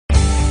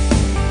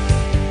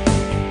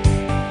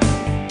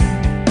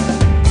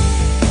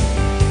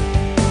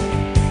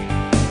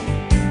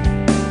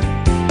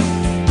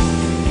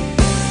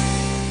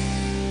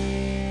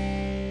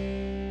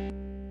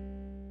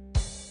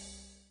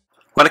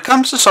When it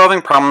comes to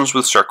solving problems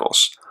with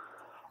circles,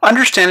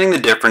 understanding the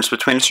difference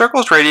between a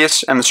circle's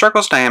radius and the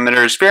circle's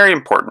diameter is very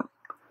important.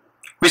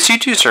 We see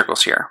two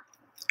circles here.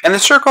 In the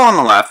circle on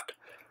the left,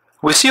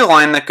 we see a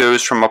line that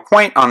goes from a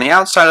point on the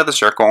outside of the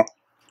circle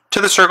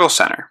to the circle's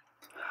center.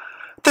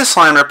 This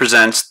line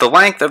represents the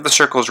length of the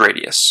circle's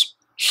radius.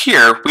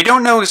 Here, we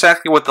don't know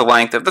exactly what the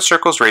length of the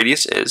circle's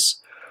radius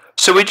is,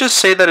 so we just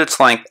say that it's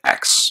length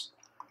x.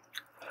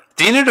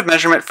 The unit of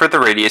measurement for the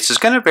radius is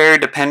going to vary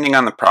depending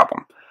on the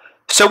problem,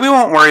 so we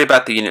won't worry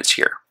about the units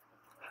here.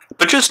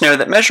 But just know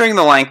that measuring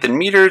the length in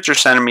meters or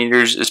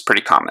centimeters is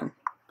pretty common.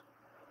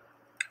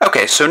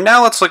 Okay, so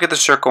now let's look at the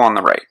circle on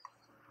the right.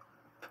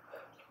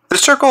 The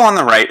circle on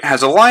the right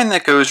has a line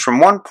that goes from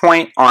one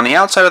point on the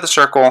outside of the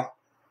circle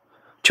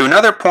to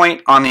another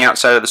point on the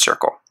outside of the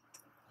circle.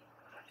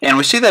 And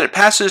we see that it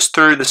passes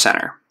through the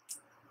center.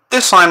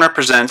 This line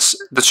represents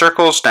the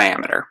circle's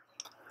diameter.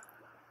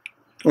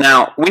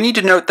 Now, we need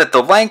to note that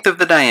the length of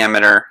the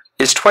diameter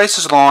is twice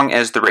as long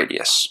as the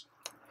radius.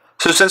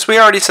 So since we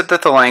already said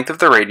that the length of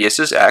the radius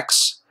is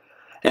x,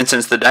 and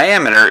since the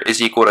diameter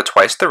is equal to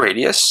twice the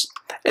radius,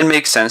 it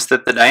makes sense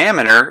that the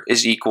diameter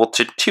is equal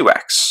to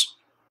 2x.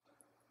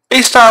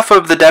 Based off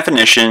of the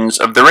definitions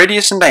of the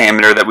radius and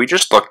diameter that we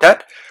just looked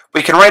at,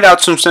 we can write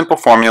out some simple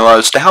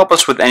formulas to help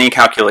us with any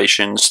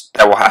calculations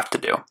that we'll have to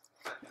do.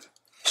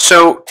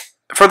 So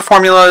for the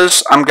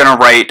formulas, I'm going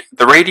to write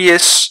the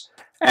radius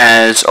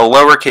as a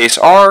lowercase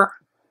r,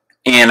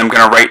 and I'm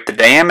going to write the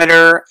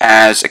diameter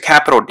as a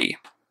capital D.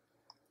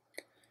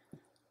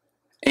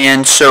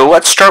 And so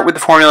let's start with the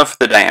formula for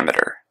the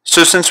diameter.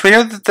 So since we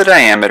know that the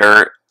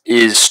diameter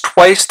is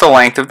twice the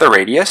length of the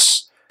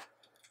radius,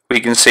 we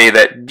can say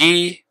that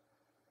D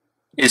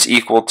is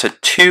equal to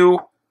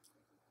 2r.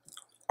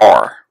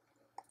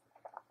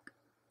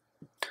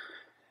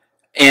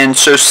 And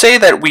so say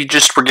that we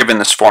just were given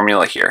this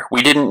formula here.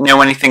 We didn't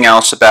know anything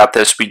else about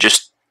this.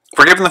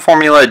 We're given the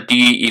formula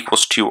D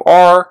equals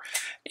 2r.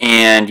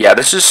 And yeah,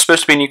 this is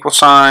supposed to be an equal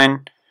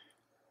sign.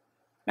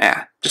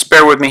 Yeah, just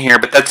bear with me here,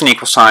 but that's an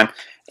equal sign.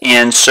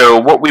 And so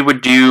what we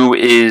would do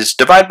is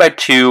divide by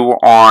 2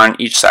 on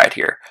each side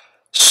here.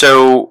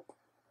 So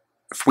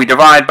if we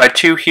divide by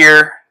 2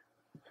 here,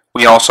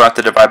 we also have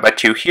to divide by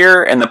 2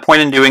 here. And the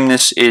point in doing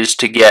this is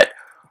to get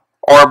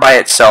r by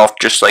itself,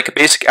 just like a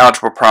basic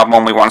algebra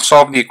problem. We want to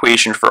solve the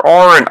equation for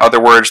r. In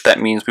other words, that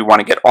means we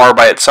want to get r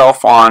by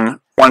itself on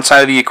one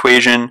side of the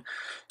equation.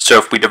 So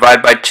if we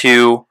divide by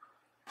 2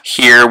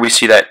 here, we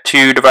see that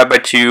 2 divided by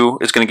 2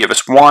 is going to give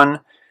us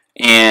 1.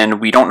 And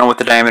we don't know what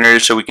the diameter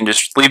is, so we can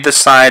just leave this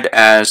side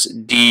as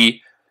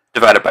D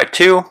divided by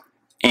 2.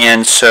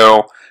 And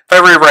so if I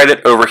rewrite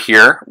it over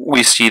here,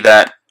 we see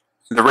that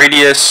the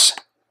radius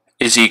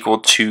is equal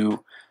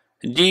to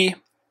D.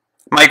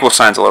 My equal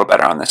sign's a little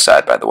better on this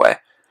side, by the way.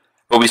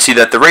 But we see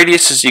that the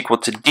radius is equal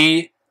to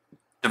D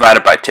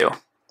divided by 2.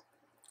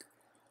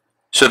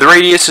 So the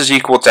radius is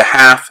equal to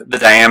half the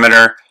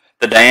diameter.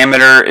 The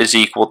diameter is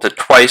equal to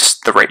twice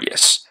the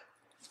radius.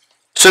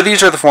 So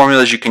these are the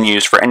formulas you can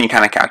use for any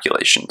kind of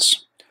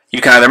calculations. You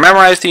can either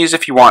memorize these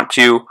if you want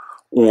to,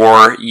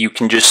 or you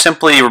can just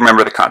simply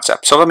remember the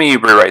concept. So let me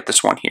rewrite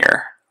this one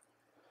here.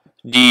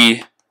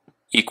 D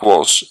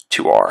equals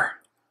 2r.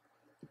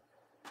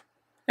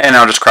 And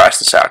I'll just cross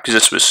this out because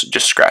this was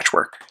just scratch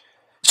work.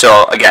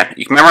 So again,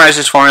 you can memorize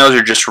these formulas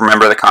or just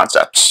remember the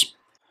concepts.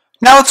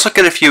 Now let's look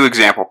at a few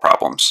example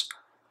problems.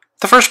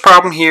 The first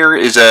problem here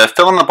is a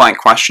fill-in-the-blank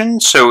question,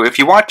 so if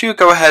you want to,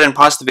 go ahead and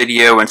pause the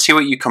video and see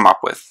what you come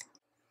up with.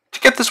 To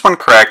get this one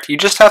correct, you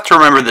just have to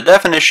remember the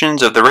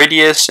definitions of the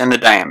radius and the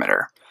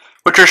diameter,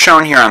 which are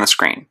shown here on the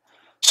screen.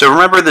 So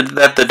remember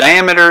that the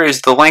diameter is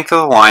the length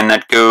of the line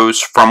that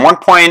goes from one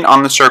point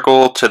on the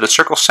circle to the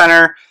circle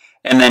center,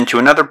 and then to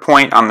another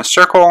point on the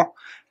circle,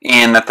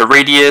 and that the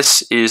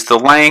radius is the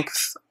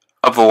length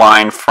of the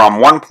line from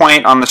one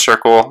point on the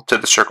circle to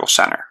the circle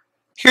center.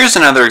 Here's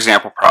another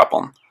example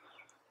problem.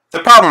 The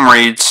problem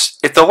reads,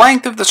 if the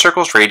length of the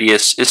circle's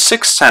radius is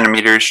 6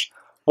 centimeters,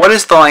 what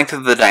is the length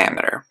of the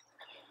diameter?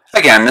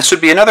 Again, this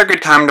would be another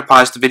good time to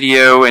pause the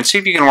video and see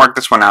if you can work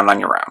this one out on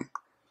your own.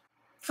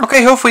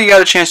 Okay, hopefully you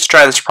got a chance to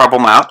try this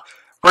problem out.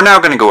 We're now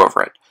going to go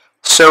over it.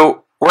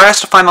 So we're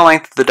asked to find the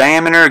length of the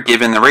diameter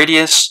given the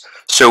radius,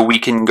 so we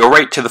can go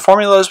right to the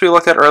formulas we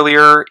looked at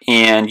earlier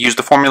and use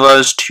the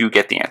formulas to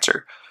get the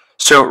answer.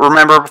 So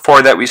remember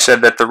before that we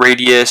said that the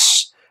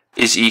radius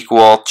is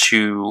equal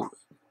to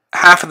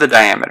half of the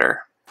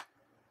diameter,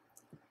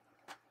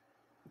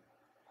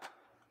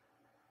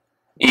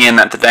 and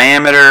that the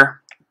diameter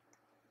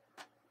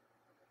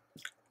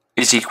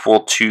is equal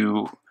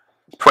to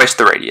twice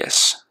the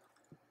radius.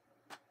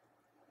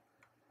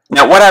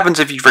 Now what happens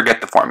if you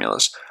forget the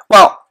formulas?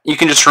 Well, you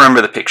can just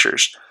remember the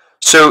pictures.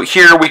 So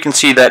here we can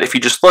see that if you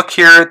just look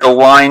here, the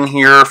line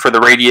here for the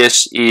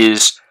radius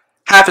is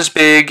half as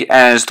big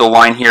as the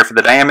line here for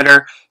the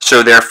diameter,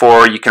 so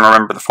therefore you can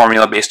remember the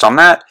formula based on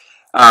that.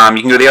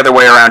 You can go the other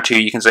way around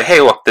too. You can say,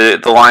 hey, look, the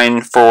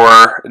line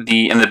for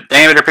in the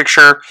diameter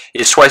picture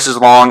is twice as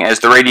long as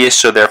the radius,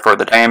 so therefore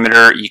the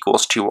diameter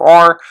equals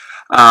 2r.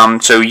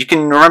 So you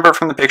can remember it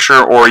from the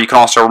picture, or you can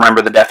also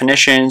remember the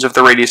definitions of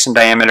the radius and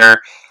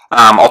diameter.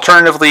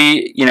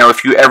 Alternatively,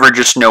 if you ever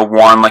just know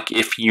one, like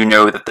if you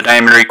know that the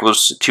diameter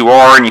equals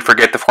 2r and you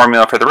forget the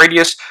formula for the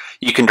radius,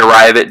 you can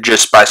derive it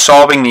just by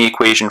solving the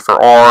equation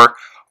for r,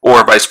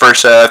 or vice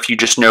versa. If you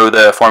just know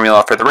the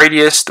formula for the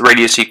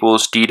radius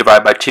equals d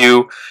divided by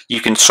 2,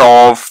 you can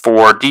solve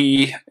for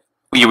d.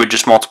 You would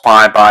just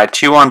multiply by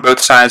 2 on both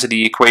sides of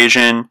the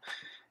equation,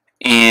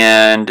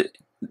 and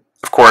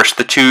of course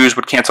the 2's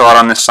would cancel out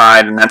on this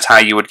side, and that's how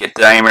you would get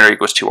the diameter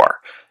equals 2r.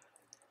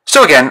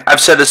 So again, I've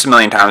said this a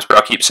million times, but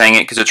I'll keep saying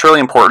it because it's really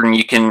important.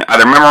 You can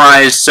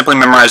either simply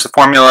memorize the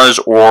formulas,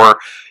 or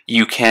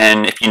you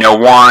can, if you know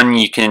one,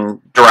 you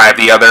can derive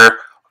the other.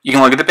 You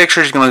can look at the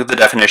pictures, you can look at the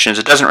definitions,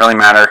 it doesn't really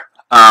matter.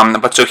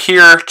 But so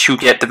here, to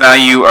get the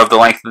value of the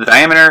length of the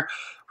diameter,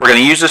 we're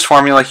going to use this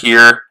formula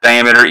here,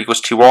 diameter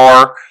equals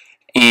 2r,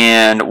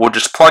 and we'll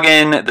just plug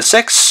in the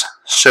 6.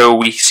 So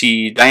we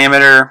see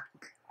diameter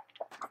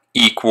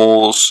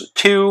equals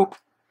 2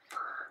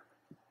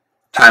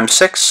 times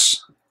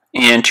 6,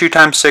 and 2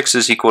 times 6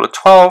 is equal to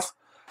 12.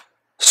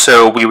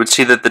 So we would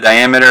see that the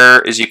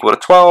diameter is equal to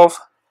 12.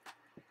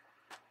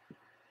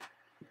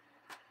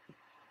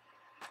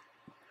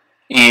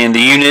 And the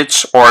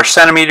units are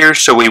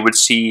centimeters, so we would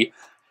see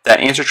that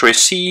answer choice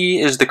C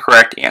is the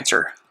correct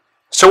answer.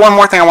 So one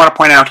more thing I want to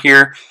point out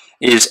here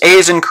is A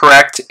is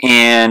incorrect,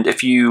 and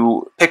if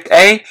you picked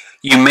A,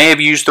 you may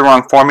have used the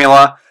wrong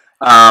formula.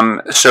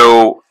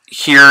 So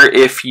here,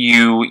 if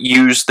you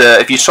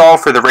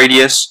solve for the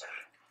radius,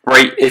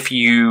 right, if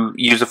you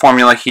use the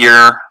formula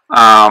here,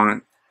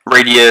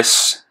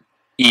 radius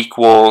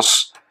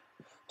equals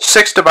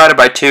 6 divided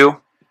by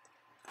 2,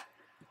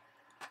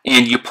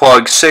 and you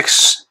plug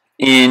 6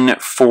 in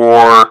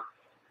for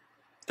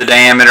the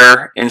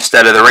diameter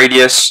instead of the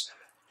radius,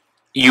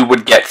 you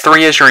would get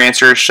 3 as your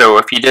answer. So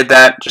if you did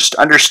that, just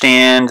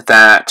understand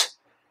that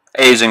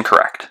A is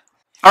incorrect.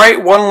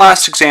 Alright, one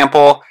last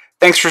example.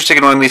 Thanks for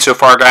sticking with me so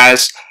far,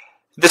 guys.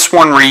 This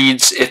one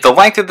reads, if the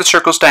length of the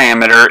circle's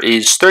diameter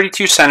is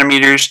 32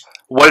 centimeters,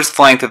 what is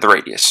the length of the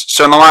radius?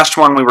 So in the last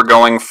one, we were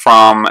going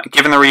from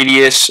given the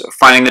radius,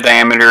 finding the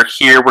diameter.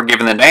 Here, we're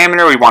given the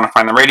diameter, we want to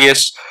find the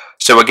radius.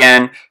 So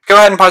again, go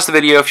ahead and pause the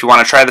video if you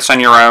want to try this on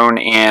your own,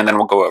 and then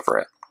we'll go over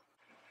it.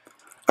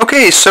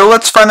 Okay, so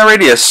let's find the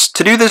radius.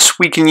 To do this,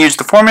 we can use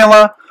the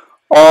formula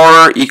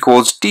r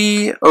equals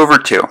d over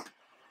 2.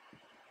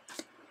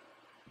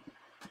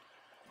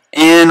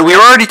 And we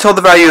were already told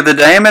the value of the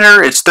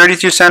diameter. It's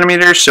 32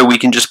 centimeters, so we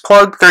can just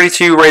plug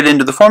 32 right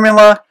into the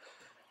formula.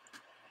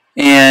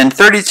 And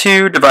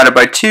 32 divided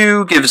by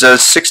 2 gives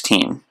us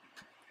 16.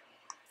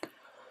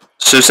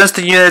 So since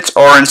the units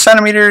are in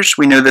centimeters,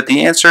 we know that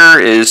the answer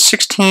is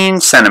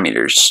 16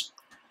 centimeters.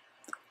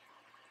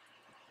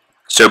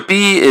 So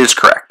B is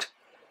correct.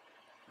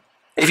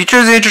 If you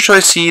chose the answer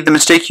choice C, the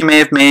mistake you may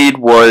have made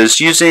was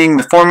using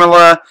the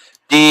formula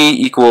D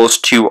equals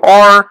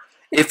 2R.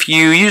 If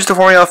you use the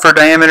formula for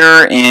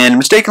diameter and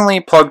mistakenly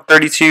plugged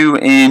 32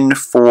 in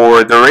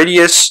for the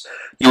radius,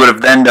 you would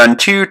have then done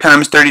 2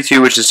 times 32,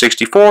 which is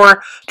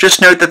 64.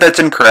 Just note that that's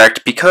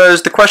incorrect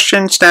because the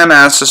question STEM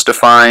asks us to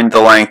find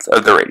the length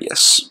of the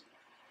radius.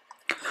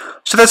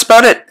 So that's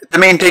about it. The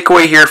main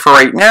takeaway here for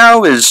right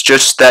now is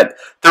just that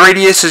the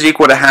radius is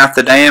equal to half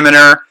the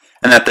diameter,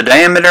 and that the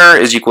diameter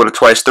is equal to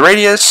twice the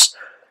radius.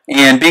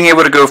 And being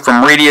able to go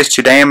from radius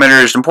to diameter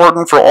is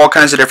important for all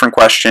kinds of different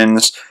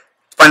questions.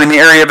 Finding the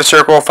area of a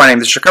circle, finding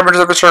the circumference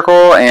of a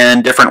circle,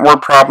 and different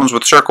word problems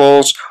with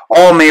circles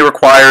all may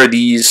require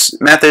these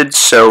methods,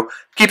 so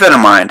keep that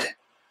in mind.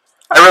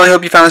 I really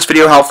hope you found this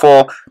video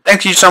helpful.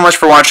 Thank you so much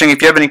for watching.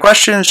 If you have any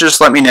questions,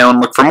 just let me know and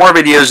look for more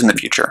videos in the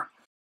future.